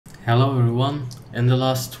Hello everyone. In the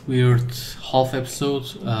last weird half episode,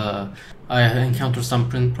 I encountered some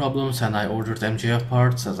print problems and I ordered MJF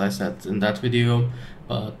parts as I said in that video,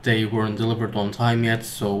 but they weren't delivered on time yet,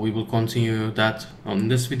 so we will continue that on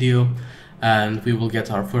this video and we will get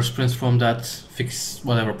our first prints from that, fix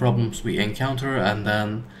whatever problems we encounter, and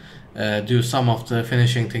then do some of the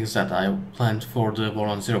finishing things that I planned for the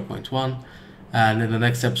Voron 0.1. And in the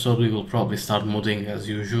next episode we will probably start modding as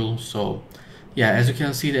usual. So yeah, as you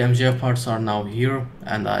can see, the MJF parts are now here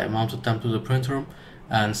and I mounted them to the printer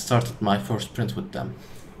and started my first print with them.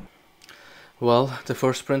 Well, the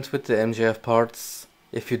first print with the MJF parts,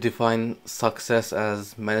 if you define success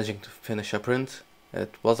as managing to finish a print,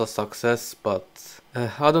 it was a success, but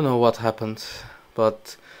I don't know what happened,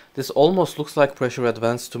 but this almost looks like pressure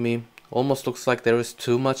advance to me. Almost looks like there is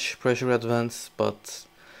too much pressure advance, but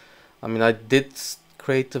I mean, I did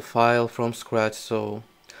create the file from scratch, so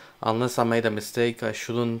unless I made a mistake, I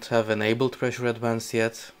shouldn't have enabled pressure advance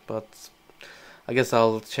yet, but I guess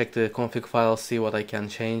I'll check the config file, see what I can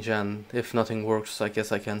change, and if nothing works, I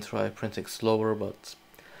guess I can try printing slower, but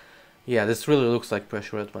yeah, this really looks like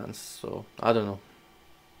pressure advance, so I don't know.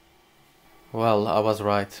 Well, I was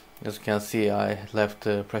right. As you can see, I left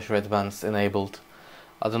the pressure advance enabled.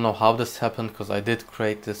 I don't know how this happened, because I did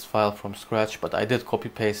create this file from scratch, but I did copy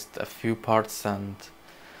paste a few parts and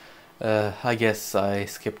I guess I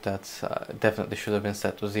skipped that. Definitely should have been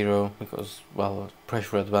set to 0 because, well,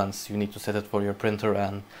 pressure advance, you need to set it for your printer,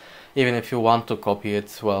 and even if you want to copy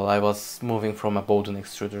it, well, I was moving from a Bowden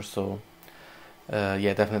extruder, so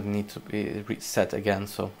yeah, definitely need to be reset again.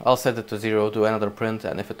 So I'll set it to 0, do another print,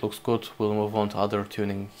 and if it looks good, we'll move on to other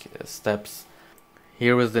tuning steps.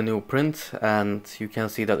 Here is the new print, and you can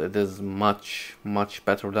see that it is much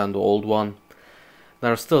better than the old one.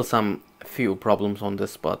 There are still some few problems on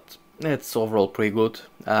this, but it's overall pretty good,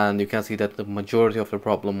 and you can see that the majority of the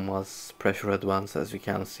problem was pressure advance, as you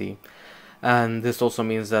can see. And this also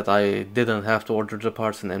means that I didn't have to order the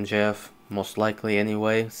parts in MJF, most likely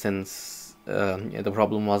anyway, since yeah, the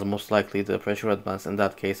problem was most likely the pressure advance in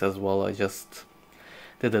that case as well. I just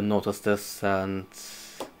didn't notice this, and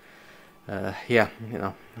yeah, you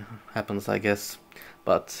know, happens, I guess.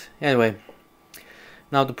 But anyway,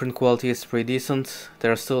 now the print quality is pretty decent.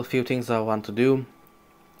 There are still a few things I want to do.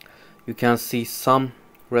 You can see some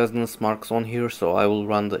resonance marks on here, so I will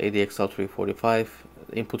run the ADXL345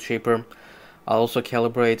 input shaper. I'll also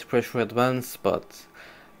calibrate pressure advance, but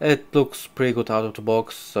it looks pretty good out of the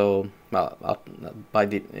box, so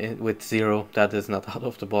with 0 that is not out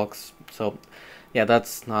of the box, so yeah,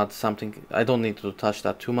 that's not something, I don't need to touch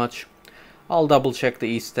that too much. I'll double check the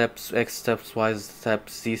E steps, X steps, Y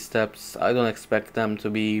steps, Z steps. I don't expect them to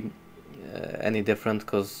be any different,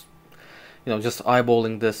 because, you know, just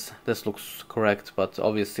eyeballing this looks correct, but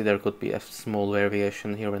obviously there could be a small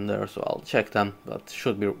variation here and there, so I'll check them, but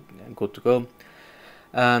should be good to go.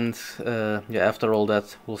 And yeah, after all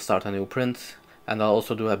that, we'll start a new print, and I'll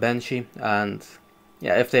also do a benchy, and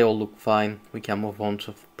yeah, if they all look fine, we can move on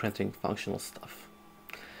to printing functional stuff.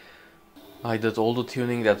 I did all the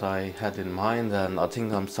tuning that I had in mind, and I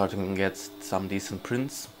think I'm starting to get some decent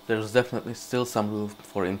prints. There's definitely still some room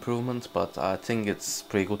for improvement, but I think it's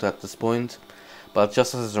pretty good at this point. But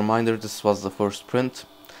just as a reminder, this was the first print,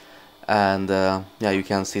 and yeah, you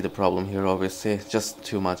can see the problem here, obviously, just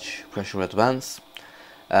too much pressure advance.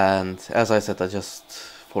 And as I said, I just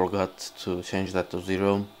forgot to change that to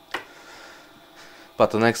 0. But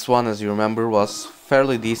the next one, as you remember, was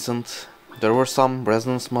fairly decent. There were some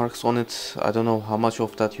resonance marks on it. I don't know how much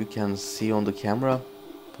of that you can see on the camera,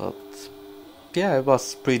 but yeah, it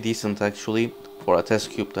was pretty decent actually for a test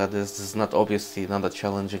cube. That is, this is not obviously not a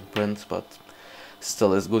challenging print, but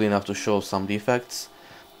still is good enough to show some defects.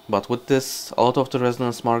 But with this, a lot of the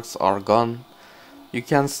resonance marks are gone. You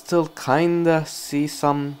can still kinda see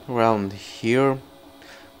some around here,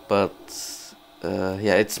 but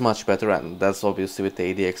yeah, it's much better, and that's obviously with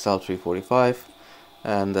the ADXL345.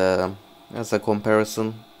 And as a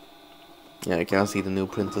comparison, yeah, you can see the new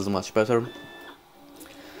print is much better.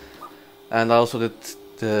 And I also did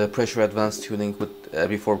the pressure advance tuning with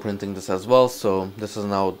before printing this as well, so this is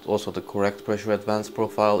now also the correct pressure advance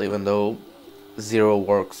profile, even though 0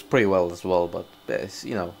 works pretty well as well, but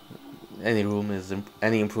you know, any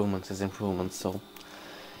improvement is improvement. So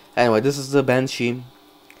anyway, this is the benchy,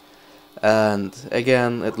 and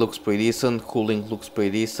again, it looks pretty decent. Cooling looks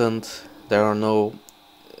pretty decent. There are no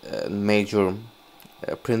major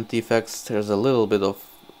print defects. There's a little bit of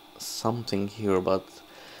something here, but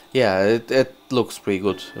yeah, it looks pretty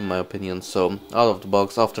good in my opinion. So out of the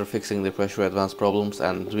box, after fixing the pressure advance problems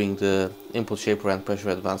and doing the input shaper and pressure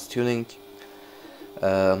advance tuning,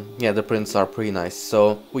 yeah, the prints are pretty nice.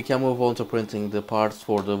 So we can move on to printing the parts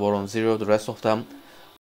for the Voron 0, the rest of them.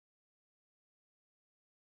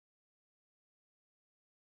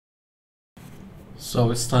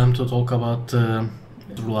 So it's time to talk about the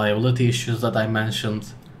reliability issues that I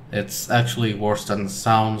mentioned. It's actually worse than it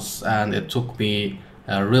sounds, and it took me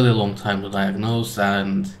a really long time to diagnose,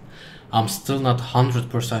 and I'm still not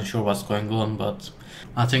 100% sure what's going on, but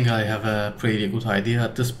I think I have a pretty good idea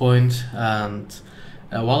at this point. And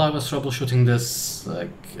while I was troubleshooting this,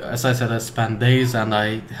 like as I said, I spent days, and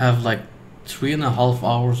I have like 3.5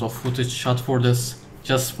 hours of footage shot for this,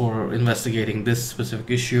 just for investigating this specific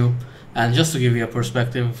issue. And just to give you a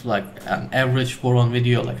perspective, like an average Voron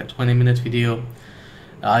video, like a 20-minute video,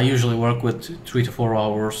 I usually work with 3 to 4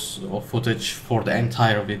 hours of footage for the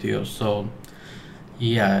entire video. So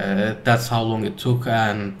yeah, that's how long it took.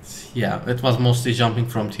 And yeah, it was mostly jumping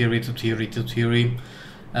from theory to theory to theory.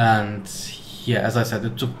 And yeah, as I said,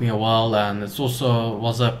 it took me a while, and it also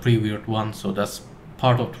was a pretty weird one, so that's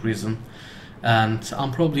part of the reason. And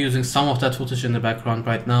I'm probably using some of that footage in the background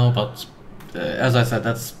right now, but as I said,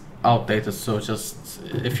 that's outdated, so just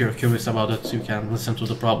if you're curious about it, you can listen to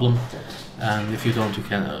the problem, and if you don't, you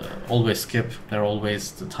can always skip. There are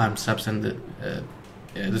always the timestamps in the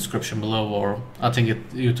description below, or I think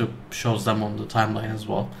YouTube shows them on the timeline as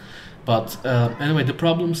well. But anyway, the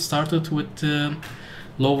problem started with the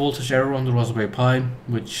low voltage error on the Raspberry Pi,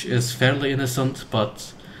 which is fairly innocent,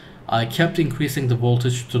 but I kept increasing the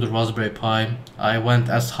voltage to the Raspberry Pi. I went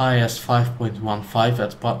as high as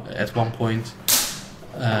 5.15 at one point.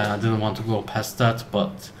 I didn't want to go past that,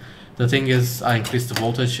 but the thing is, I increased the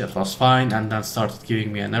voltage, it was fine, and then started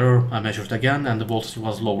giving me an error. I measured again, and the voltage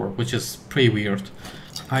was lower, which is pretty weird.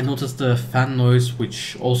 I noticed the fan noise,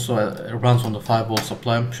 which also runs on the 5-volt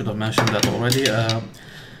supply. Should have mentioned that already.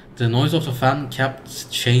 The noise of the fan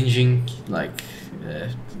kept changing, like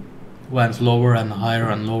went lower and higher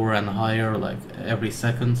and lower and higher, like every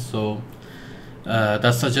second. So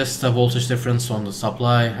that suggests a voltage difference on the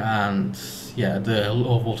supply, and yeah, the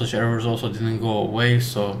low voltage errors also didn't go away.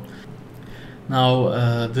 So now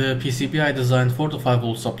the PCB I designed for the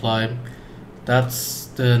 5-volt supply, that's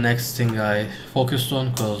the next thing I focused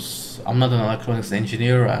on, because I'm not an electronics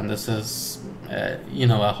engineer, and this is you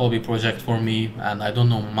know, a hobby project for me, and I don't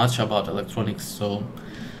know much about electronics, so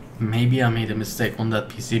maybe I made a mistake on that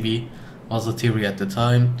PCB, was the theory at the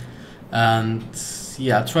time. And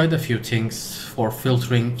yeah, I tried a few things for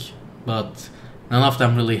filtering, but none of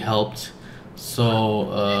them really helped.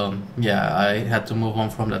 So yeah, I had to move on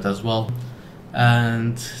from that as well.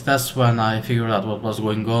 And that's when I figured out what was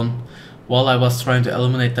going on. While I was trying to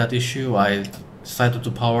eliminate that issue, I decided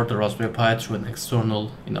to power the Raspberry Pi through an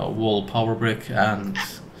external, you know, wall power brick. And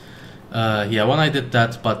yeah, when I did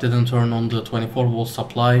that, but didn't turn on the 24-volt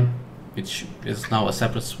supply, which is now a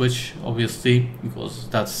separate switch, obviously, because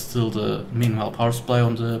that's still the minimal power supply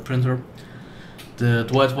on the printer, the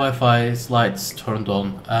Duet Wi-Fi lights turned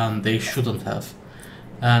on, and they shouldn't have.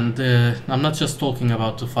 And I'm not just talking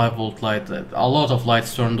about the 5-volt light, a lot of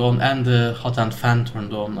lights turned on, and the hot end fan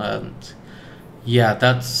turned on, and yeah,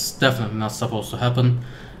 that's definitely not supposed to happen.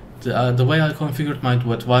 The way I configured my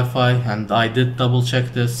Duet Wi-Fi, and I did double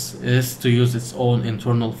check this, is to use its own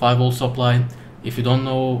internal 5-volt supply. If you don't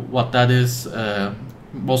know what that is,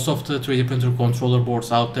 most of the 3D printer controller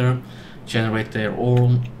boards out there generate their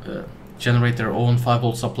own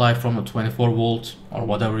 5-volt supply from a 24-volt or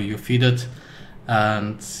whatever you feed it,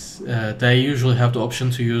 and they usually have the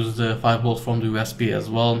option to use the 5-volt from the USB as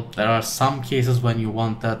well. There are some cases when you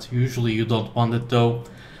want that, usually you don't want it though.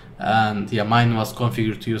 And yeah, mine was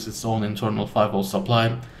configured to use its own internal 5-volt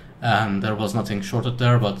supply, and there was nothing shorted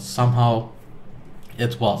there, but somehow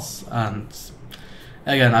it was. And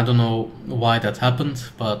again, I don't know why that happened,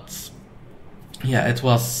 but yeah, it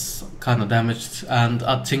was kind of damaged, and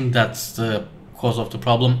I think that's the cause of the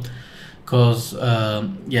problem. Because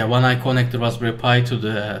yeah, when I connect the Raspberry Pi to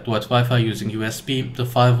the Duet Wi-Fi using USB, the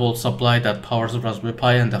 5-volt supply that powers the Raspberry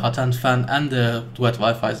Pi and the hot end fan and the Duet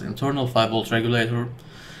Wi-Fi's internal 5-volt regulator,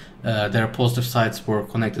 their positive sides were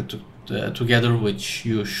connected together, which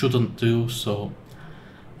you shouldn't do. So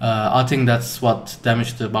I think that's what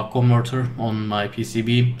damaged the buck converter on my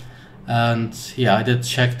PCB. And yeah, I did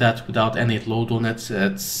check that without any load on it.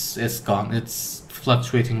 It's gone. It's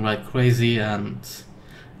fluctuating like crazy, and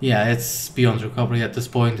yeah, it's beyond recovery at this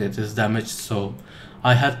point. It is damaged, so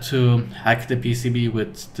I had to hack the PCB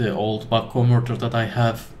with the old buck converter that I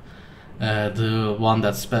have, the one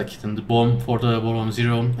that's spec'd in the BOM for the Voron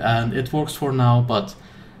 0, and it works for now, but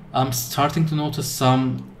I'm starting to notice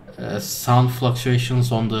some sound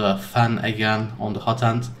fluctuations on the fan again, on the hot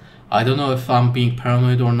end. I don't know if I'm being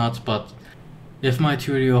paranoid or not, but If my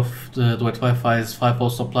theory of the Duet Wi-Fi's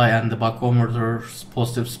 5-volt supply and the buck converter's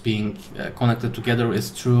positives being connected together is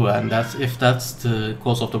true, and if that's the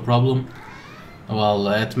cause of the problem, well,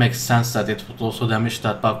 it makes sense that it would also damage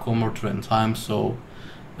that buck converter in time. So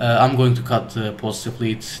I'm going to cut the positive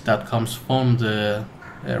lead that comes from the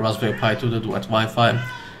Raspberry Pi to the Duet Wi-Fi.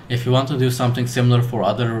 If you want to do something similar for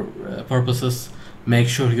other purposes, make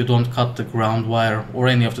sure you don't cut the ground wire or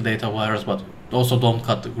any of the data wires, but also don't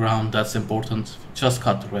cut the ground, that's important. Just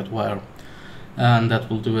cut the red wire and that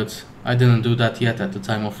will do it. I didn't do that yet at the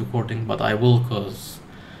time of recording, but I will, because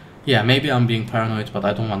yeah, maybe I'm being paranoid, but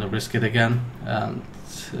I don't want to risk it again. And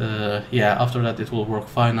yeah, after that it will work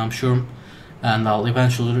fine, I'm sure, and I'll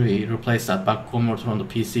eventually replace that buck converter on the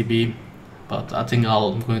PCB, but I think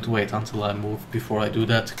I'm going to wait until I move before I do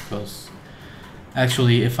that, because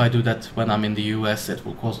actually if I do that when I'm in the US, it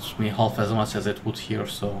will cost me half as much as it would here.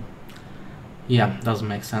 So yeah, doesn't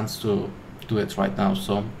make sense to do it right now.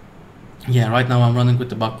 So yeah, right now I'm running with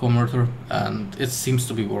the buck converter and it seems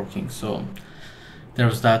to be working, so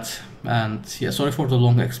there's that. And yeah, sorry for the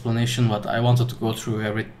long explanation, but I wanted to go through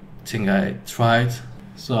everything I tried,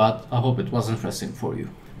 so I hope it was interesting for you.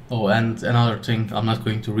 Oh, and another thing, I'm not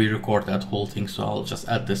going to re-record that whole thing, so I'll just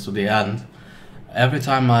add this to the end. Every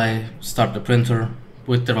time I start the printer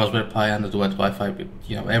with the Raspberry Pi and the Duet Wi-Fi, with,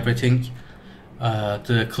 you know, everything,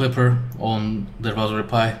 the clipper on the Raspberry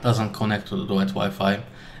Pi doesn't connect to the Duet Wi-Fi,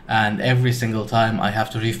 and every single time I have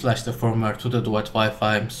to reflash the firmware to the Duet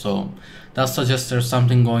Wi-Fi. So that suggests there's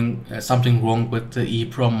something wrong with the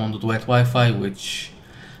EEPROM on the Duet Wi-Fi, which,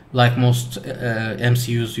 like most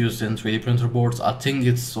MCUs used in 3D printer boards, I think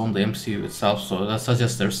it's on the MCU itself. So that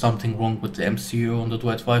suggests there's something wrong with the MCU on the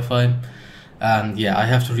Duet Wi-Fi. And yeah, I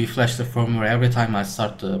have to reflash the firmware every time I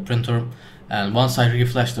start the printer, and once I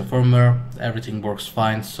reflash the firmware, everything works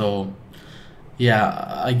fine. So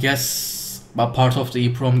yeah, I guess a part of the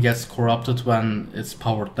EEPROM gets corrupted when it's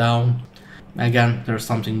powered down. Again, there's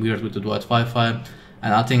something weird with the Duet Wi-Fi,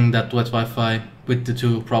 and I think that Duet Wi-Fi, with the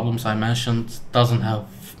two problems I mentioned, doesn't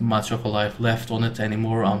have much of a life left on it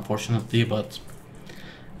anymore, unfortunately. But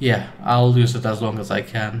yeah, I'll use it as long as I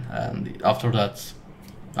can, and after that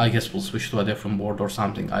I guess we'll switch to a different board or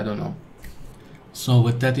something, I don't know. So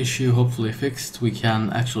with that issue hopefully fixed, we can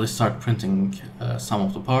actually start printing some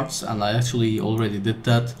of the parts, and I actually already did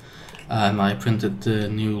that. And I printed the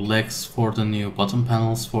new legs for the new bottom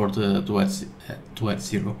panels for the Duet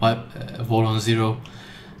 0 Voron 0,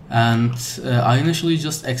 and I initially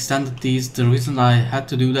just extended these. The reason I had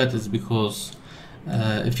to do that is because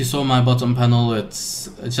if you saw my bottom panel, it's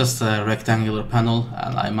just a rectangular panel,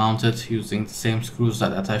 and I mounted using the same screws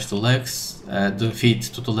that attach the legs, the feet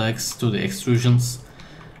to the legs, to the extrusions.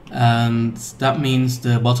 And that means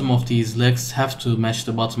the bottom of these legs have to match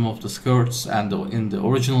the bottom of the skirts, and in the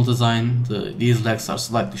original design these legs are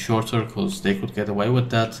slightly shorter because they could get away with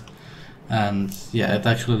that. And yeah, it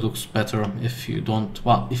actually looks better if you don't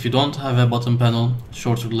have a bottom panel.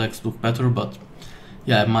 Shorter legs look better, but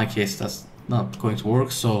yeah, in my case that's not going to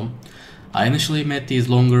work. So I initially made these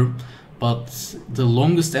longer, but the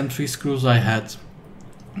longest M3 screws I had,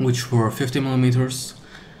 which were 50 millimeters,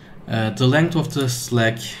 the length of this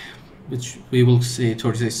leg, which we will say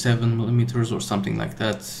 37 millimeters or something like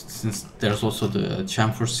that, since there's also the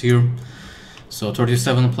chamfers here. So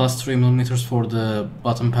 37 plus 3 millimeters for the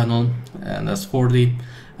bottom panel, and that's 40,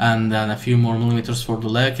 and then a few more millimeters for the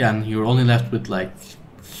leg, and you're only left with like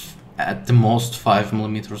at the most 5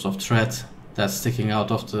 millimeters of thread that's sticking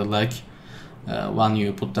out of the leg when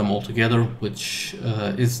you put them all together, which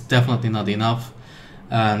is definitely not enough.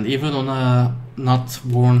 And even on a not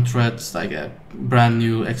worn threads, like a brand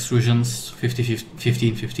new extrusions,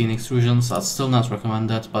 15 extrusions, I'd still not recommend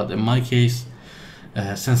that. But in my case,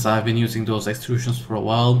 since I've been using those extrusions for a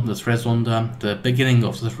while, the threads on them, the beginning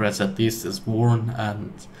of the threads at least, is worn.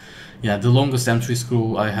 And yeah, the longest M3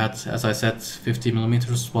 screw I had, as I said, 50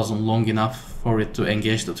 millimeters, wasn't long enough for it to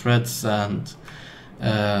engage the threads, and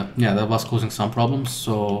yeah, that was causing some problems.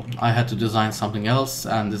 So I had to design something else,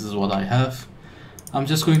 and this is what I have. I'm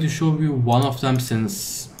just going to show you one of them,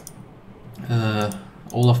 since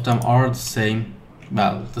all of them are the same,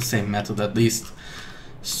 well, the same method at least.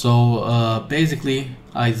 So basically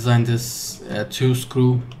I designed this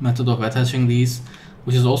 2-screw method of attaching these,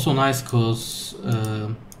 which is also nice because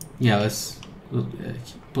yeah, let's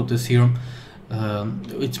put this here.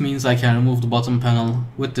 It means I can remove the bottom panel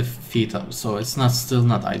with the feet up, so it's still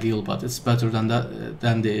not ideal, but it's better than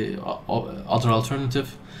the other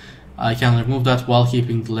alternative. I can remove that while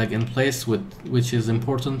keeping the leg in place, which is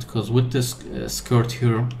important, because with this skirt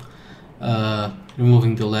here,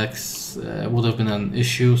 removing the legs would have been an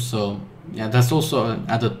issue. So yeah, that's also an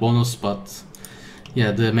added bonus, but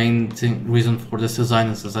yeah, the main reason for this design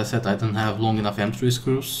is, as I said, I didn't have long enough M3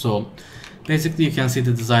 screws. So basically you can see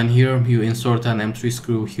the design here. You insert an M3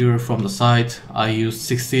 screw here from the side. I used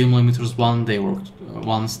 16mm one, they worked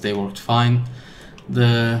once, they worked fine.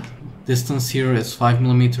 The distance here is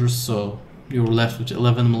 5mm, so you're left with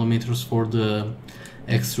 11mm for the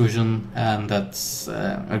extrusion, and that's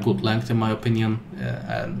a good length in my opinion,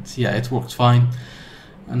 and yeah, it worked fine.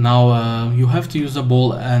 And now you have to use a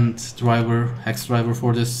ball end driver, hex driver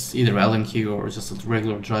for this, either Allen key or just a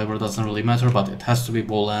regular driver, doesn't really matter, but it has to be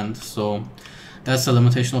ball end. So that's the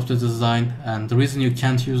limitation of the design, and the reason you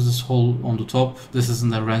can't use this hole on the top, this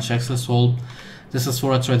isn't a wrench access hole, this is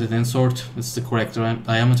for a threaded insert. It's the correct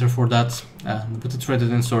diameter for that, and with the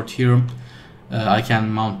threaded insert here I can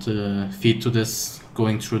mount the feet to this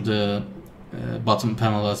going through the bottom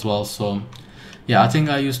panel as well. So yeah, I think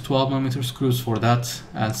I used 12mm screws for that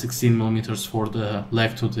and 16mm for the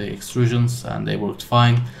leg to the extrusions, and they worked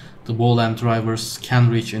fine. The ball end drivers can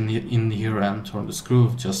reach in here and turn the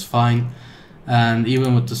screw just fine, and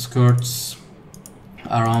even with the skirts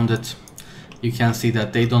around it, you can see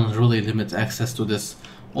that they don't really limit access to this.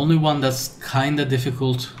 Only one that's kinda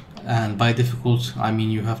difficult, and by difficult I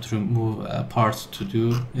mean you have to remove a part to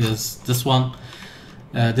do, is this one.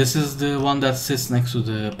 This is the one that sits next to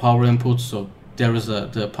the power input, so there is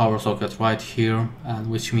the power socket right here,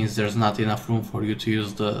 and which means there's not enough room for you to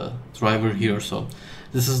use the driver here. So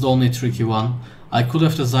this is the only tricky one. I could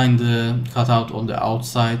have designed the cutout on the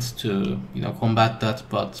outside to, you know, combat that,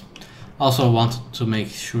 but also wanted to make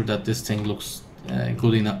sure that this thing looks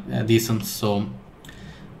good enough, decent. So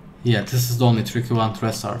yeah, this is the only tricky one. The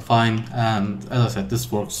rest are fine, and as I said,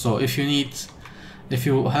 this works. So if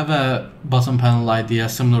you have a bottom panel idea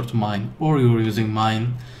similar to mine, or you're using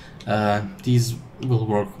mine, these will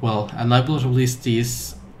work well, and I will release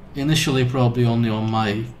these initially probably only on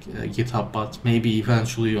my GitHub, but maybe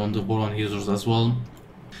eventually on the Voron users as well.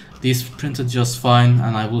 These printed just fine,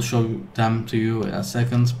 and I will show them to you in a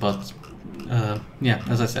second, but yeah,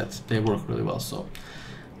 as I said, they work really well. So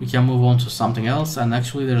we can move on to something else, and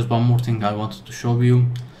actually there's one more thing I wanted to show you,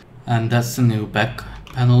 and that's the new back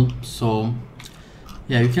panel. So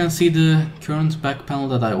yeah, you can see the current back panel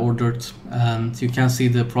that I ordered, and you can see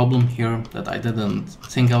the problem here that I didn't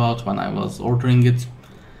think about when I was ordering it.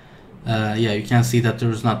 Yeah, you can see that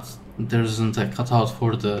there isn't a cutout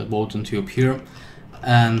for the Bowden tube here,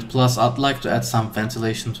 and plus I'd like to add some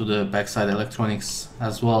ventilation to the backside electronics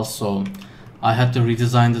as well, so I had to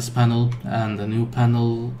redesign this panel. And the new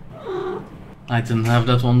panel, I didn't have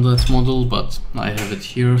that on that model, but I have it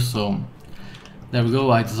here, so there we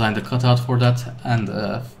go. I designed a cutout for that and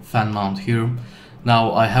a fan mount here.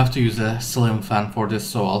 Now I have to use a slim fan for this,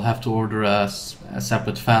 so I'll have to order a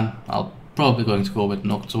separate fan. I'll probably going to go with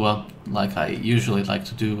Noctua, like I usually like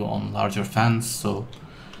to do on larger fans. So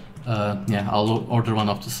yeah, I'll order one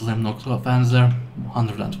of the slim Noctua fans there,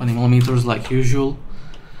 120mm like usual.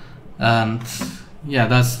 And yeah,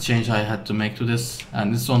 that's the change I had to make to this,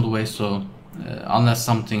 and it's on the way. So unless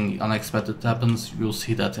something unexpected happens, you'll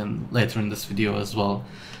see that later in this video as well.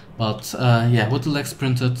 But yeah, with the legs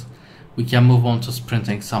printed, we can move on to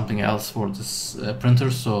printing something else for this printer.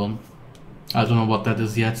 So I don't know what that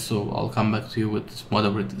is yet, so I'll come back to you with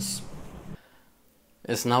whatever it is.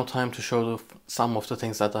 It's now time to show some of the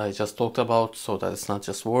things that I just talked about, so that it's not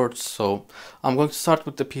just words. So I'm going to start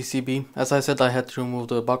with the PCB. As I said, I had to remove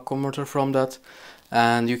the buck converter from that,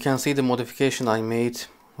 and you can see the modification I made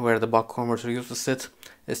where the buck converter used to sit.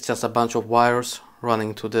 It's just a bunch of wires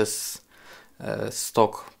running to this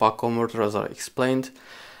stock buck converter, as I explained.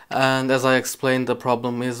 And as I explained, the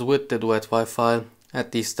problem is with the Duet Wi-Fi.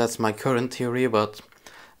 At least that's my current theory, but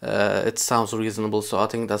it sounds reasonable, so I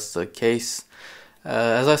think that's the case.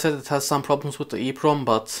 As I said, it has some problems with the EEPROM,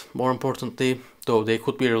 but more importantly, though they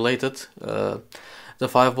could be related, the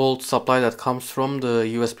 5V supply that comes from the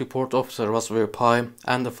USB port of the Raspberry Pi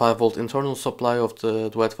and the 5V internal supply of the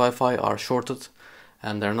Duet Wi-Fi are shorted,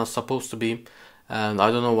 and they're not supposed to be. And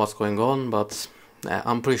I don't know what's going on, but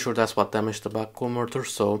I'm pretty sure that's what damaged the back converter.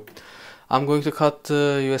 So I'm going to cut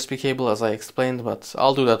the USB cable as I explained, but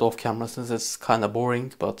I'll do that off camera since it's kind of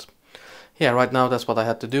boring. But yeah, right now that's what I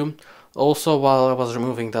had to do. Also, while I was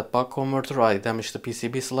removing that buck converter, I damaged the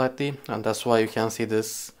PCB slightly, and that's why you can see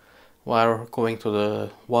this wire going to the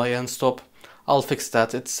Y end stop. I'll fix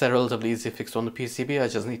that. It's a relatively easy fix on the PCB. I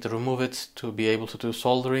just need to remove it to be able to do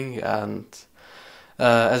soldering, and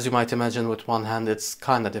as you might imagine, with one hand it's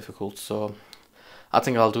kind of difficult, so I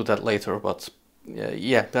think I'll do that later. But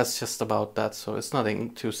yeah, that's just about that, so it's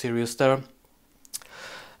nothing too serious there.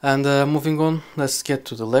 And moving on, let's get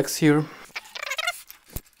to the legs here.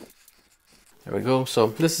 There we go. So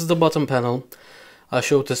this is the bottom panel. I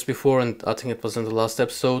showed this before, and I think it was in the last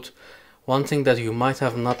episode. One thing that you might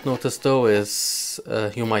have not noticed though is,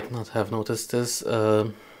 this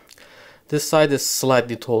side is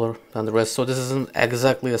slightly taller than the rest, so this isn't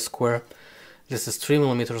exactly a square. This is 3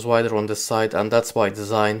 millimeters wider on this side, and that's by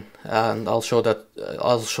design, and I'll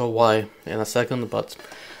show why in a second, but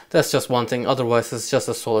that's just one thing. Otherwise it's just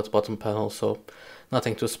a solid bottom panel, so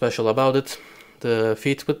nothing too special about it. The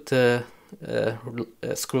feet with the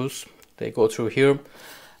screws, they go through here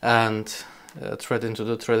and thread into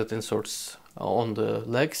the threaded inserts on the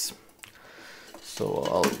legs. So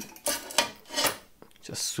I'll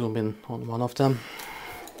just zoom in on one of them.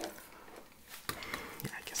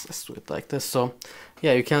 I guess let's do it like this. So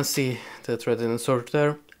yeah, you can see the threaded insert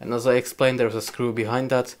there, and as I explained, there's a screw behind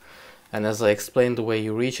that, and as I explained, the way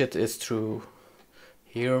you reach it is through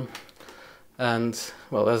here. And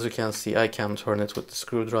well, as you can see, I can turn it with the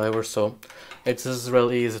screwdriver, so it is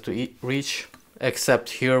really easy to reach, except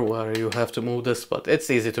here where you have to move this, but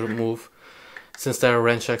it's easy to remove since there are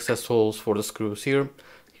wrench access holes for the screws here.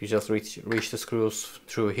 You just reach the screws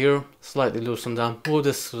through here, slightly loosen them, move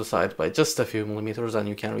this to the side by just a few millimeters, and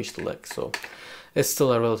you can reach the leg. So it's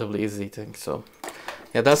still a relatively easy thing. So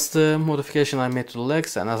yeah, that's the modification I made to the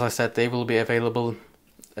legs, and as I said, they will be available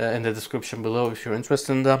in the description below if you're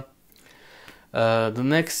interested in them. The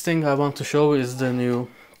next thing I want to show is the new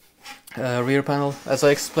rear panel. As I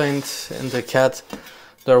explained in the CAD,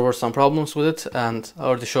 there were some problems with it, and I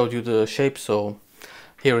already showed you the shape, so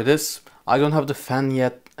here it is. I don't have the fan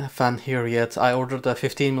here yet. I ordered a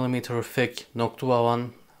 15mm thick Noctua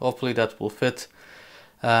one. Hopefully that will fit,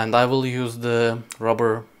 and I will use the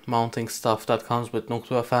rubber mounting stuff that comes with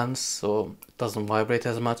Noctua fans, so it doesn't vibrate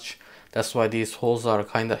as much. That's why these holes are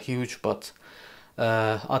kinda huge, but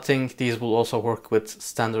I think these will also work with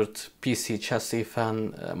standard PC chassis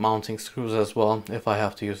fan mounting screws as well if I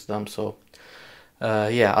have to use them. So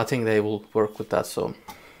yeah, I think they will work with that. So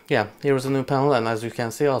yeah, here's a new panel, and as you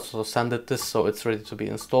can see, I also sanded this so it's ready to be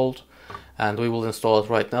installed, and we will install it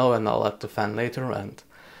right now, and I'll add the fan later, and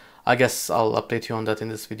I guess I'll update you on that in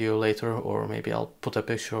this video later, or maybe I'll put a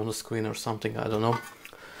picture on the screen or something, I don't know.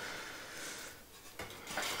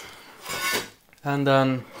 And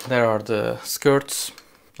then there are the skirts.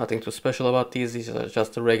 Nothing too special about these. These are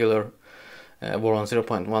just the regular Voron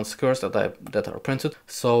 0.1 skirts that are printed.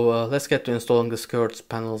 So let's get to installing the skirts,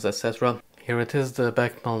 panels, etc. Here it is, the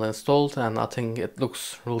back panel installed, and I think it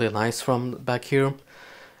looks really nice from back here.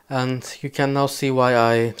 And you can now see why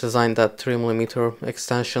I designed that 3mm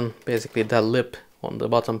extension, basically that lip on the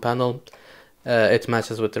bottom panel. It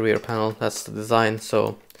matches with the rear panel, that's the design.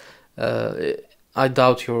 So I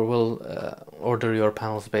doubt you will order your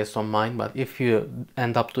panels based on mine, but if you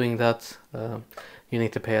end up doing that, you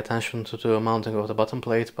need to pay attention to the mounting of the bottom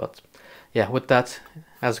plate. But yeah, with that,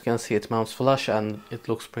 as you can see, it mounts flush and it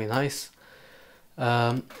looks pretty nice.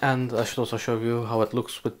 And I should also show you how it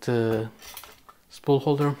looks with the spool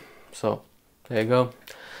holder. So there you go.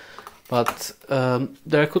 But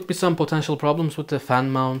there could be some potential problems with the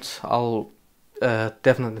fan mount. I'll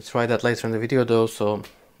definitely try that later in the video though, so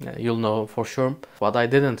you'll know for sure. What I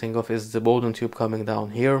didn't think of is the Bowden tube coming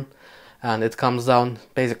down here, and it comes down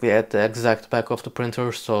basically at the exact back of the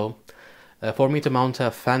printer. So for me to mount a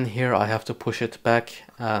fan here, I have to push it back,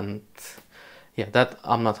 and yeah, that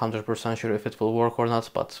I'm not 100% sure if it will work or not,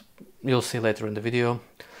 but you'll see later in the video.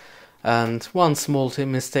 And one small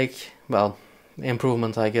mistake, well,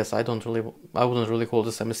 improvement I guess, I wouldn't really call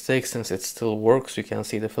this a mistake since it still works. You can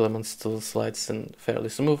see the filament still slides in fairly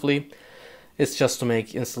smoothly. It's just to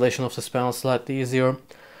make installation of this panel slightly easier.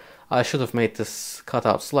 I should have made this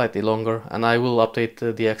cutout slightly longer, and I will update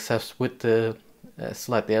the DXFs with the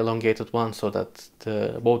slightly elongated one so that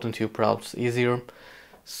the Bowden tube route's easier.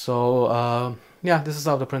 So yeah, this is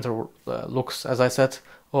how the printer looks, as I said.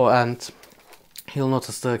 Oh, and you'll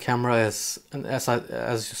notice the camera is, as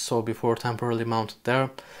you saw before, temporarily mounted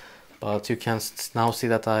there, but you can now see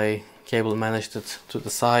that I cable managed it to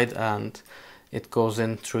the side and it goes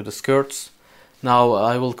in through the skirts. Now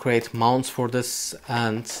I will create mounts for this,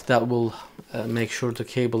 and that will make sure the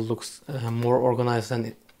cable looks more organized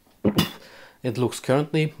than it looks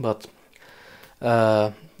currently. But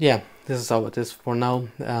yeah, this is how it is for now.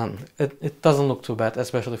 It doesn't look too bad,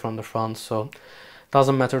 especially from the front, so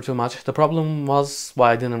doesn't matter too much. The problem was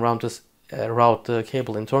why I didn't route the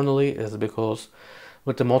cable internally is because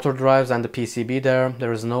with the motor drives and the PCB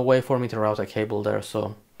there is no way for me to route a cable there.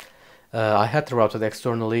 So I had to route it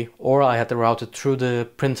externally, or I had to route it through the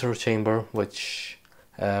printer chamber, which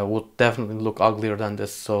would definitely look uglier than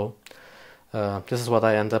this. So this is what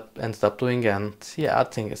I ended up doing, and yeah, I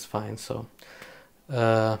think it's fine. So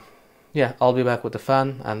yeah, I'll be back with the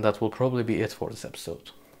fan, and that will probably be it for this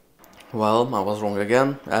episode. Well, I was wrong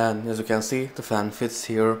again, and as you can see, the fan fits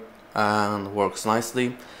here and works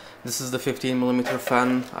nicely. This is the 15mm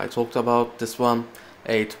fan I talked about, this one,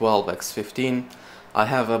 A12x15. I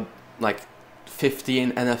have a like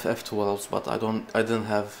 15 NF-F12s, but I didn't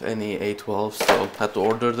have any A12s, so I had to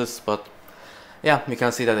order this. But yeah, you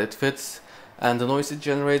can see that it fits, and the noise it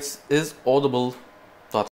generates is audible.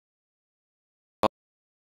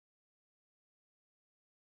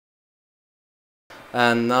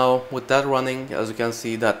 And now with that running, as you can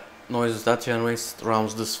see, that noise that generates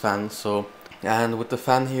around this fan. So, and with the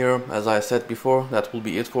fan here, as I said before, that will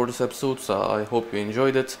be it for this episode. So I hope you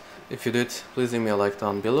enjoyed it. If you did, please leave me a like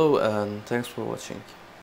down below, and thanks for watching.